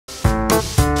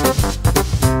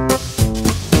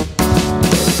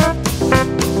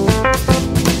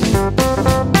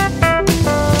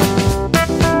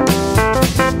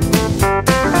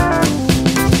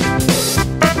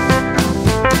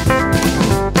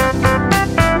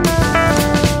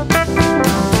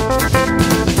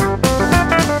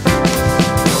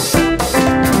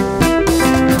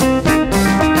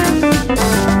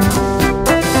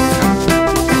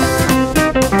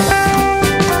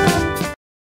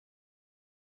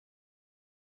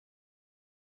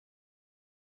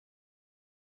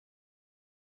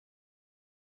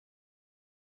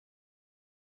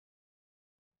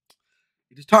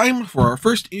It is time for our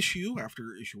first issue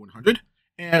after issue 100,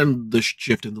 and the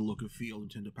shift in the look and feel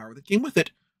Nintendo Power that came with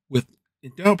it, with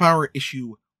Nintendo Power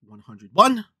issue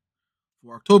 101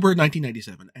 for October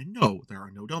 1997. And no, there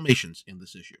are no Dalmatians in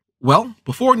this issue. Well,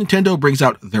 before Nintendo brings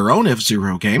out their own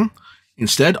F-Zero game,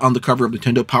 instead, on the cover of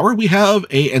Nintendo Power, we have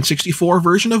a N64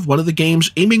 version of one of the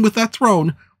games aiming with that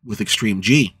throne with Extreme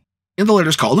G. In the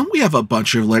letters column, we have a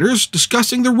bunch of letters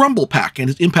discussing the Rumble Pack and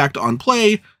its impact on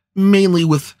play, mainly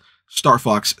with Star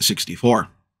Fox 64.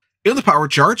 In the power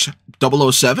charts,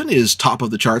 007 is top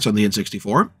of the charts on the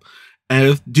N64,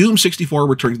 and Doom 64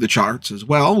 returning to the charts as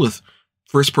well, with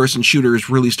first-person shooters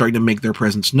really starting to make their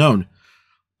presence known.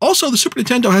 Also, the Super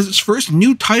Nintendo has its first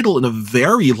new title in a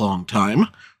very long time,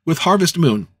 with Harvest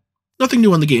Moon. Nothing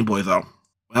new on the Game Boy, though.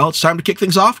 Well, it's time to kick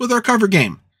things off with our cover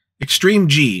game, Extreme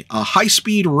G, a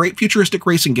high-speed, futuristic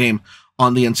racing game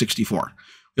on the N64.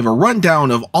 We have a rundown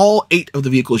of all 8 of the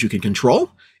vehicles you can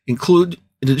control, in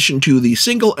addition to the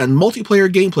single and multiplayer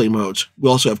gameplay modes. We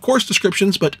also have course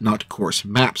descriptions, but not course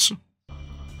maps.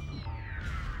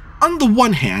 On the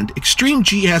one hand, Extreme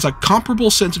G has a comparable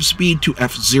sense of speed to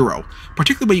F-Zero,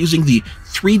 particularly by using the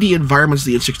 3D environments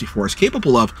the N64 is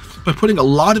capable of, by putting a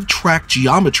lot of track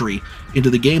geometry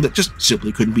into the game that just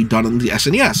simply couldn't be done on the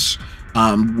SNES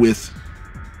with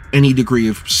any degree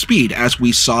of speed, as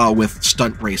we saw with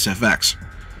Stunt Race FX.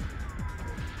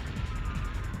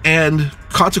 And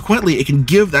consequently, it can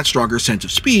give that stronger sense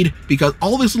of speed, because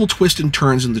all these little twists and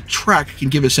turns in the track can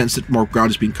give a sense that more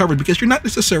ground is being covered, because you're not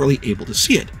necessarily able to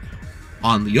see it.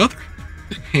 On the other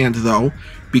hand, though,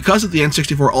 because the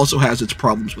N64 also has its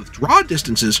problems with draw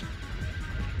distances,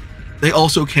 they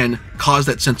also can cause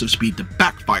that sense of speed to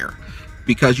backfire,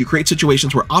 because you create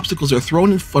situations where obstacles are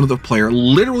thrown in front of the player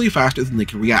literally faster than they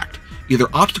can react. Either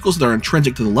obstacles that are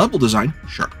intrinsic to the level design,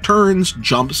 sharp turns,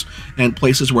 jumps, and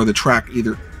places where the track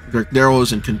either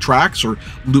narrows and contracts, or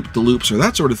loop-de-loops, or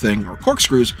that sort of thing, or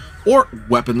corkscrews, or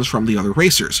weapons from the other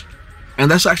racers. And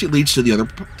this actually leads to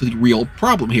the real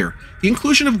problem here. The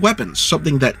inclusion of weapons,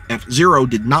 something that F-Zero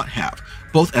did not have,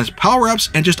 both as power-ups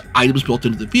and just items built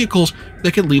into the vehicles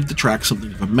that can leave the track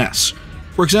something of a mess.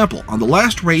 For example, on the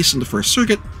last race in the first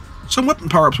circuit, some weapon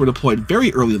power-ups were deployed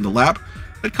very early in the lap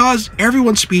that caused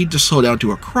everyone's speed to slow down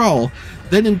to a crawl,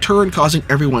 then in turn causing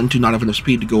everyone to not have enough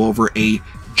speed to go over a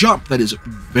jump that is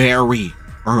very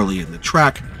early in the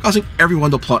track, causing everyone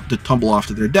to tumble off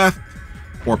to their death,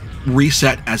 or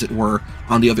reset, as it were,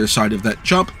 on the other side of that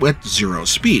jump with 0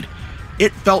 speed.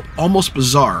 It felt almost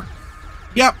bizarre.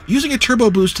 Yeah, using a turbo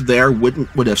boost there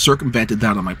would have circumvented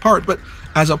that on my part, but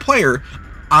as a player,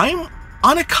 I'm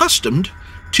unaccustomed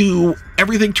to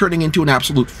everything turning into an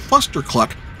absolute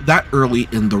fustercluck that early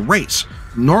in the race.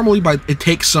 Normally, it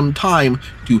takes some time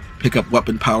to pick up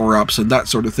weapon power-ups and that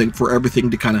sort of thing for everything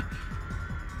to kind of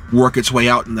work its way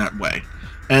out in that way.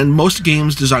 And most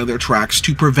games design their tracks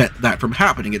to prevent that from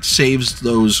happening. It saves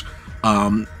those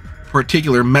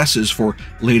particular messes for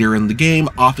later in the game,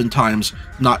 oftentimes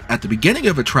not at the beginning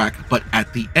of a track, but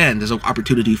at the end as an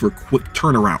opportunity for quick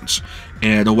turnarounds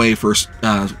and a way for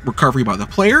recovery by the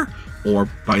player or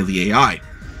by the AI.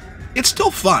 It's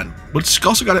still fun, but it's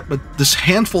also got this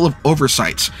handful of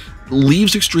oversights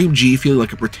leaves Extreme G feeling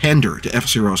like a pretender to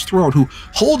F-Zero's throne, who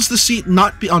holds the seat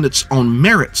not on its own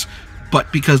merits,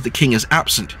 but because the king is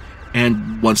absent,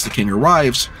 and once the king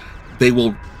arrives, they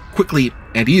will quickly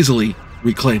and easily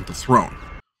reclaim the throne.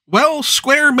 Well,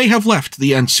 Square may have left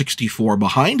the N64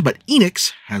 behind, but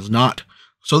Enix has not.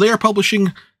 So they are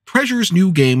publishing Treasure's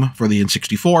new game for the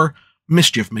N64,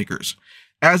 Mischief Makers.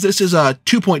 As this is a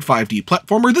 2.5D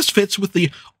platformer, this fits with the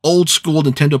old-school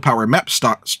Nintendo Power map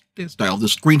style, this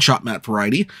screenshot map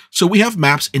variety, so we have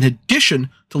maps in addition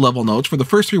to level notes for the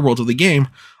first 3 worlds of the game,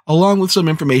 along with some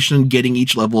information getting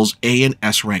each level's A and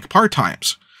S rank par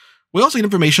times. We also get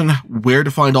information where to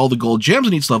find all the gold gems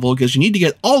in each level, because you need to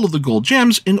get all of the gold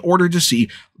gems in order to see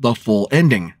the full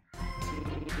ending.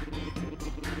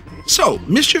 So,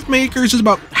 Mischief Makers is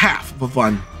about half of a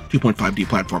fun 2.5D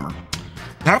platformer.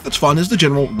 Half that's fun is the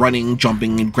general running,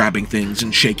 jumping, and grabbing things,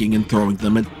 and shaking and throwing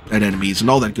them at enemies, and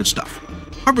all that good stuff.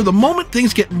 However, the moment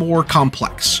things get more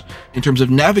complex, in terms of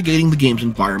navigating the game's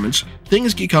environments,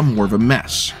 things become more of a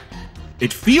mess.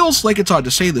 It feels like it's odd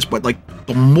to say this, but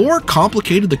the more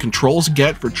complicated the controls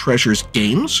get for Treasure's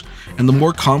games, and the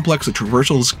more complex the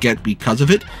traversals get because of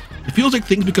it, it feels like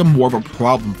things become more of a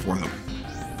problem for them.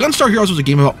 Gunstar Heroes was a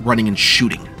game about running and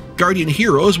shooting. Guardian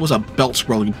Heroes was a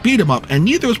belt-scrolling beat-em-up, and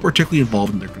neither was particularly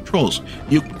involved in their controls.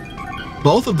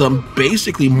 Both of them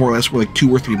basically more or less were like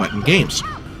 2 or 3 button games.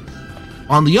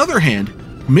 On the other hand,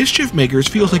 Mischief Makers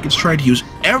feels like it's trying to use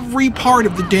every part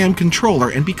of the damn controller,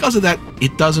 and because of that,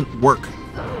 it doesn't work.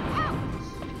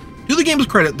 To the game's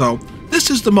credit, though, this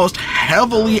is the most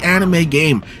heavily anime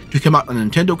game to come out on a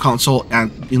Nintendo console and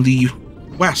in the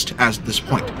West at this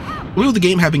point. With the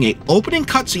game having an opening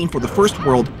cutscene for the first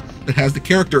world that has the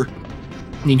character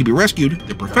needing to be rescued,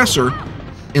 the professor,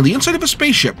 in the inside of a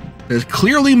spaceship that is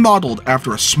clearly modeled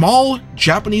after a small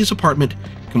Japanese apartment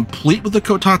complete with a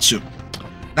kotatsu.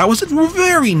 That was a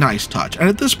very nice touch, and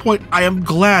at this point I am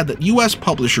glad that US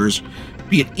publishers,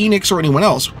 be it Enix or anyone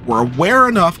else, were aware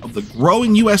enough of the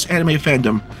growing US anime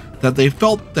fandom that they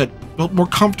felt more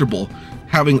comfortable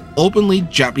having openly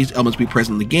Japanese elements be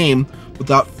present in the game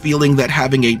without feeling that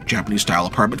having a Japanese-style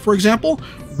apartment, for example,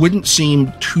 wouldn't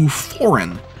seem too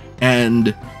foreign,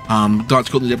 and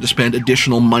consequently they have to spend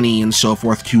additional money and so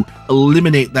forth to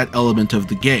eliminate that element of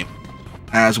the game,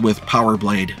 as with Power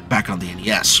Blade back on the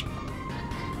NES.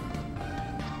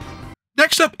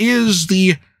 Next up is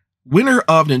the winner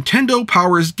of Nintendo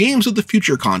Power's Games of the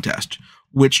Future contest,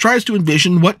 which tries to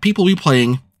envision what people will be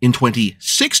playing in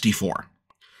 2064.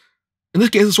 In this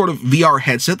case, it's a sort of VR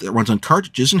headset that runs on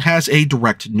cartridges and has a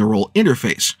direct neural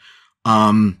interface.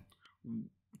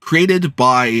 Created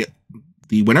by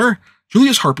the winner,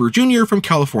 Julius Harper Jr. from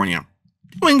California.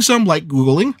 Doing some light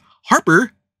Googling,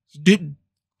 Harper done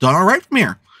all right from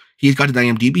here. He's got an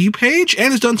IMDb page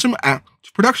and has done some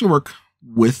production work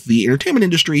with the entertainment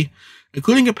industry,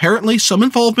 including apparently some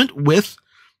involvement with,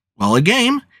 well, a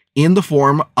game in the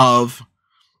form of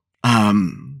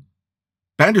Bandersnatch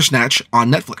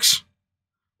on Netflix.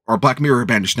 Or Black Mirror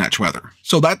Bandersnatch, rather.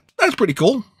 So that's pretty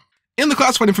cool. In the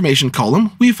classified information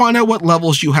column, we find out what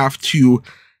levels you have to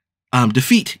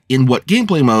defeat in what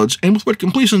gameplay modes and with what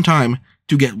completion time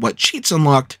to get what cheats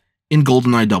unlocked in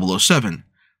GoldenEye 007.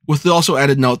 With the also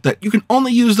added note that you can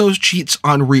only use those cheats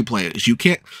on replays. You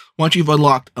can't, once you've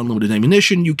unlocked unlimited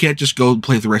ammunition, you can't just go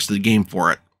play the rest of the game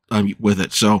for it, with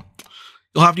it. So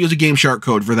you'll have to use a Game Shark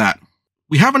code for that.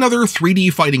 We have another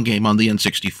 3D fighting game on the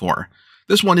N64.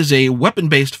 This one is a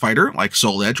weapon-based fighter, like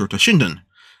Soul Edge or Toshinden,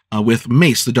 with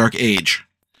Mace the Dark Age.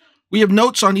 We have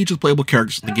notes on each of the playable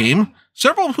characters in the game,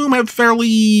 several of whom have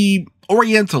fairly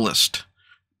Orientalist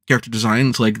character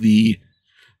designs, like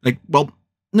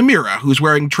Namira, who's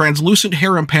wearing translucent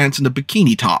harem pants and a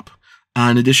bikini top,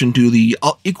 in addition to the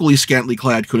equally scantily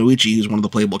clad Kunoichi, who's one of the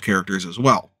playable characters as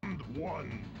well.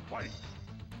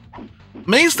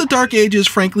 Maze the Dark Age is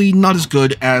frankly not as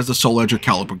good as the Soul Edge or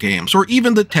Caliber games, or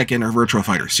even the Tekken or Virtua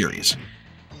Fighter series.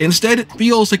 Instead, it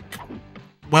feels like,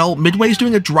 well, Midway's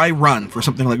doing a dry run for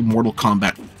something like Mortal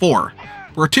Kombat 4,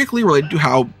 particularly related to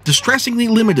how distressingly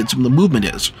limited some of the movement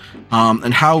is,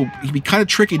 and how it can be kind of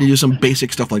tricky to do some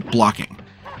basic stuff like blocking.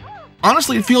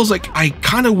 Honestly, it feels like I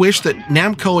kind of wish that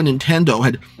Namco and Nintendo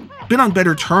had been on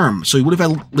better terms, so we would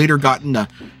have later gotten a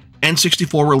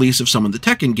N64 release of some of the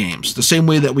Tekken games, the same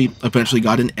way that we eventually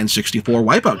got an N64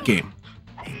 Wipeout game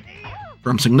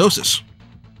from Psygnosis.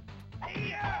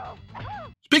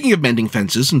 Speaking of mending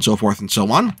fences and so forth and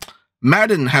so on,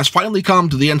 Madden has finally come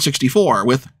to the N64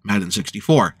 with Madden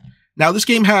 64. Now, this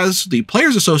game has the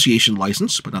Players Association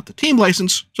license, but not the team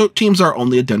license, so teams are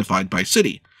only identified by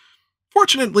city.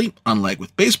 Fortunately, unlike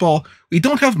with baseball, we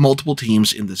don't have multiple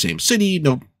teams in the same city,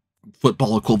 no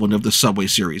football equivalent of the Subway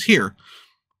Series here.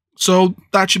 So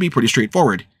that should be pretty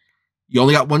straightforward. You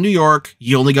only got one New York,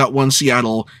 you only got one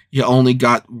Seattle, you only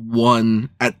got one,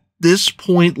 at this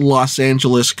point, Los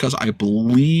Angeles, because I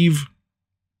believe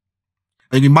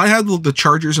we might have the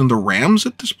Chargers and the Rams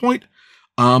at this point.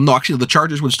 No, actually, the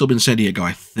Chargers would still be in San Diego,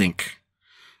 I think.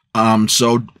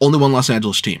 So only one Los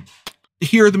Angeles team.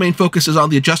 Here, the main focus is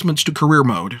on the adjustments to career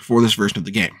mode for this version of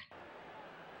the game.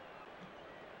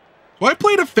 So I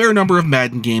played a fair number of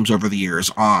Madden games over the years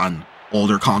on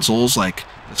older consoles like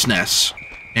the SNES,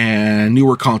 and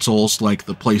newer consoles like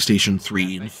the PlayStation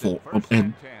 3 and 4,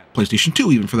 and PlayStation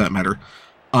 2 even for that matter.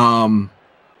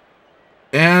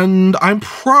 And I'm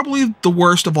probably the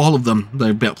worst of all of them that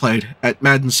I've played at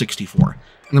Madden 64.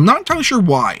 And I'm not entirely sure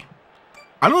why.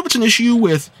 I don't know if it's an issue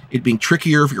with it being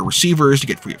trickier for your receivers to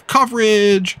get free of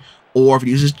coverage, or if it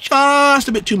uses just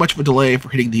a bit too much of a delay for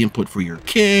hitting the input for your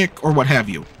kick, or what have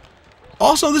you.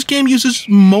 Also, this game uses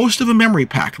most of a memory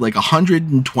pack, like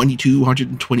 122,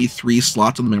 123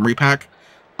 slots on the memory pack.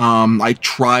 I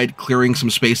tried clearing some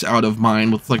space out of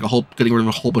mine with like getting rid of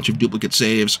a whole bunch of duplicate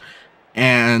saves,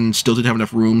 and still didn't have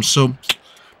enough room. So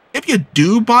if you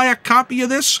do buy a copy of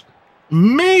this,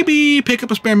 maybe pick up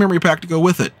a spare memory pack to go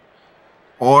with it.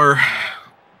 Or,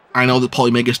 I know that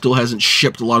Polymega still hasn't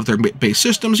shipped a lot of their base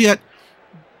systems yet,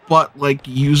 but like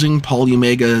using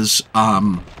Polymega's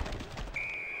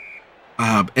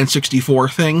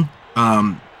N64 thing,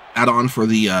 add-on for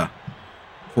the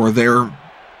for their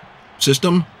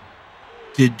system,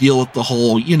 to deal with the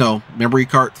whole, you know, memory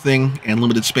card thing and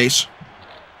limited space.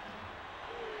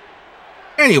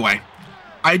 Anyway,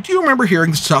 I do remember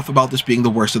hearing stuff about this being the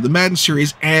worst of the Madden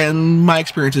series, and my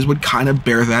experiences would kind of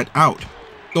bear that out.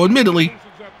 Though admittedly,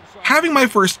 having my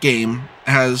first game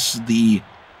as the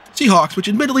Seahawks, which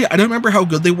admittedly I don't remember how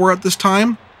good they were at this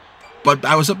time, but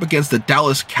I was up against the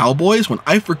Dallas Cowboys when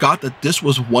I forgot that this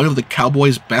was one of the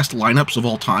Cowboys' best lineups of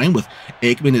all time, with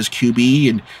Aikman as QB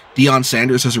and Deion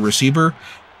Sanders as a receiver.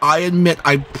 I admit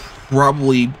I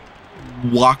probably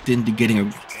walked into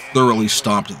getting thoroughly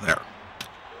stomped there.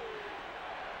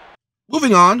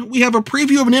 Moving on, we have a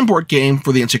preview of an import game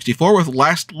for the N64 with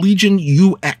Last Legion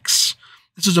UX.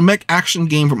 This is a mech action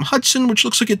game from Hudson, which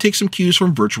looks like it takes some cues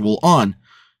from Virtual On,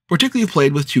 particularly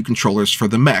played with 2 controllers for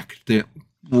the mech to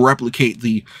replicate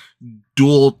the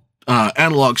dual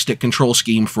analog stick control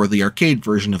scheme for the arcade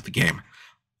version of the game.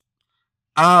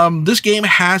 This game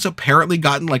has apparently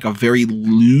gotten like a very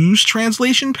loose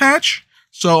translation patch,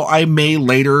 so I may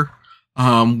later,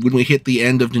 when we hit the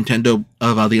end of Nintendo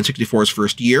of the N64's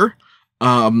first year,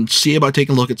 see about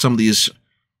taking a look at some of these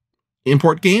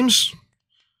import games,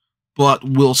 but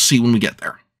we'll see when we get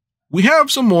there. We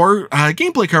have some more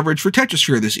gameplay coverage for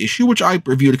TetrisSphere this issue, which I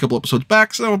reviewed a couple episodes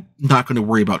back, so I'm not going to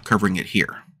worry about covering it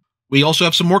here. We also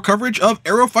have some more coverage of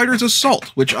Aerofighters Assault,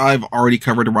 which I've already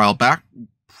covered a while back,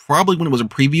 probably when it was a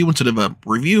preview instead of a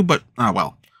review, but,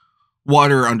 well,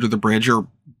 water under the bridge or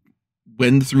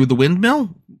wind through the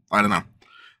windmill? I don't know.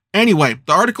 Anyway,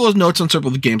 the article has notes on several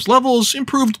of the game's levels,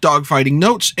 improved dogfighting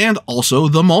notes, and also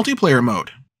the multiplayer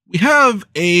mode. We have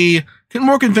a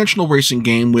more conventional racing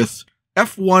game with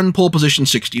F1 Pole Position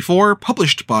 64,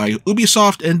 published by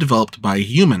Ubisoft and developed by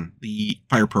Human, the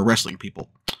Fire Pro Wrestling people.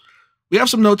 We have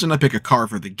some notes on I pick a car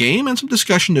for the game, and some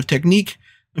discussion of technique,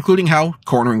 including how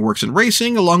cornering works in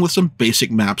racing, along with some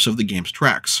basic maps of the game's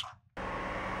tracks.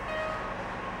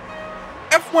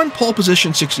 F1 Pole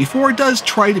Position 64 does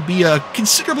try to be a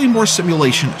considerably more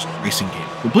simulationist racing game,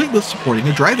 complete with supporting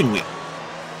a driving wheel.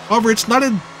 However, it's not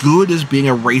as good as being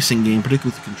a racing game,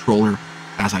 particularly with the controller,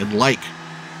 as I'd like.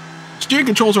 Steering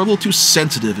controls are a little too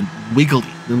sensitive and wiggly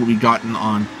than what we've gotten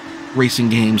on racing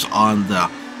games on the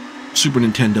Super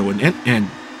Nintendo and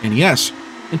NES,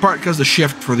 in part because the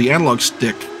shift for the analog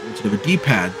stick instead of a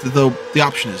D-pad, though the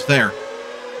option is there.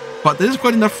 But there isn't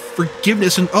quite enough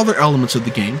forgiveness in other elements of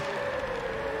the game,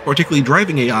 particularly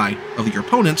driving AI of your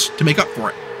opponents, to make up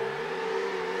for it.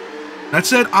 That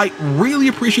said, I really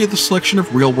appreciate the selection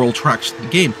of real-world tracks in the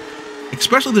game,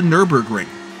 especially the Nürburgring.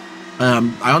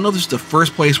 I don't know if this is the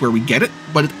first place where we get it,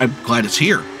 but I'm glad it's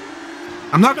here.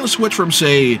 I'm not going to switch from,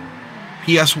 say,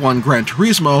 PS1 Gran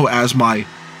Turismo as my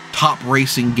top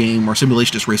racing game or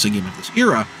simulationist racing game of this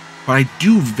era, but I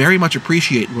do very much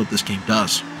appreciate what this game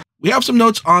does. We have some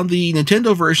notes on the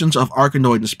Nintendo versions of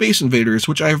Arkanoid and Space Invaders,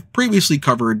 which I've previously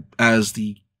covered as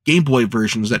the Game Boy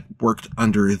versions that worked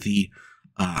under the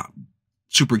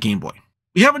Super Game Boy.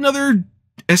 We have another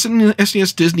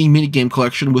SNES Disney minigame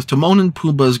collection with Timon and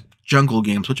Puumba's Jungle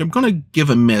Games, which I'm going to give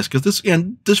a miss, because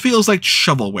this feels like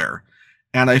shovelware,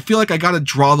 and I feel like I got to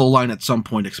draw the line at some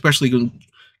point, especially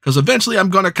because eventually I'm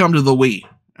going to come to the Wii,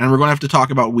 and we're going to have to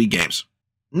talk about Wii games.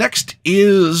 Next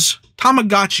is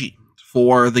Tamagochi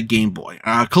for the Game Boy,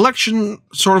 a collection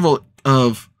sort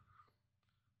of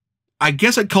I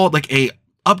guess I'd call it like a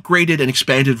upgraded and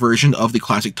expanded version of the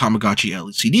classic Tamagotchi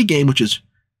LCD game, which is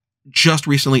just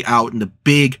recently out and a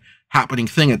big happening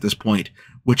thing at this point,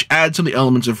 which adds some of the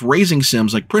elements of raising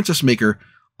sims like Princess Maker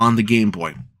on the Game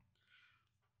Boy.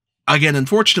 Again,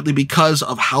 unfortunately, because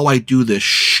of how I do this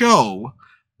show,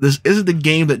 this isn't a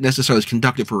game that necessarily is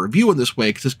conducted for review in this way,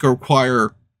 because it's going to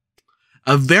require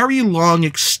a very long,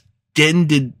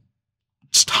 extended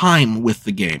time with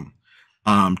the game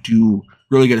to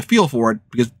really get a feel for it,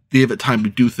 because they give it time to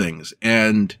do things.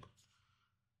 And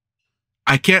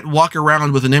I can't walk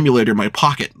around with an emulator in my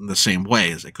pocket in the same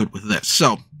way as I could with this.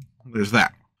 So, there's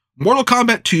that. Mortal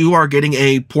Kombat 2 are getting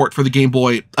a port for the Game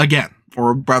Boy again,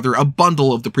 or rather a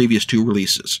bundle of the previous 2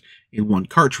 releases in one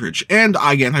cartridge. And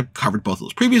again, I've covered both of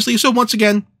those previously, so once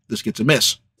again, this gets a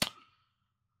miss.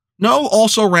 No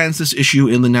also ran this issue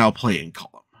in the Now Playing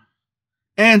column.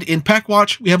 And in Pak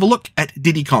Watch, we have a look at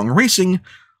Diddy Kong Racing,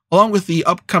 along with the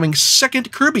upcoming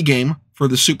second Kirby game for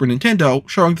the Super Nintendo,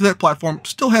 showing that platform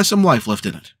still has some life left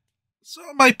in it. So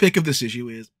my pick of this issue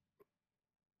is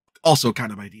also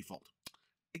kind of by default,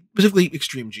 specifically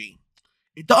Extreme G.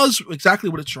 It does exactly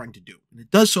what it's trying to do, and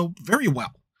it does so very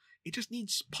well. It just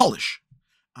needs polish.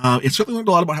 It certainly learned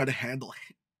a lot about how to handle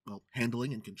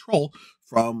handling and control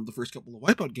from the first couple of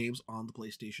Wipeout games on the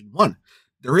PlayStation 1.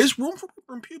 There is room for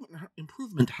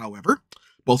improvement, however,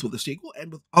 both with the sequel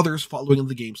and with others following in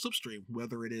the game slipstream,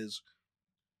 whether it is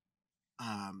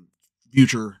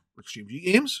future Extreme G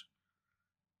games,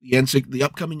 the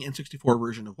upcoming N64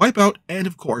 version of Wipeout, and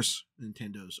of course,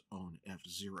 Nintendo's own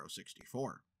F-Zero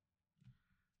 64.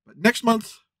 But next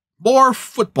month, more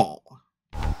football.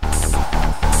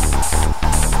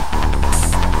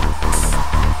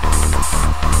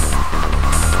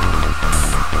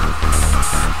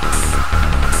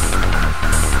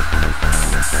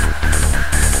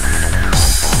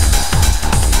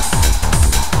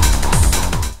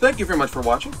 Thank you very much for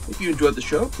watching. If you enjoyed the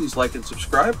show, please like and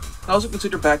subscribe. And also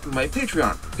consider backing my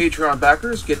Patreon. Patreon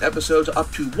backers get episodes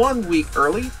up to 1 week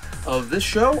early of this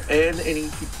show and any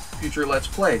future Let's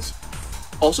Plays.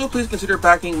 Also, please consider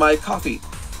backing my Ko-fi.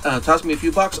 Toss me a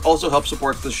few bucks, also helps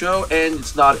support the show, and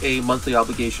it's not a monthly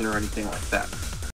obligation or anything like that.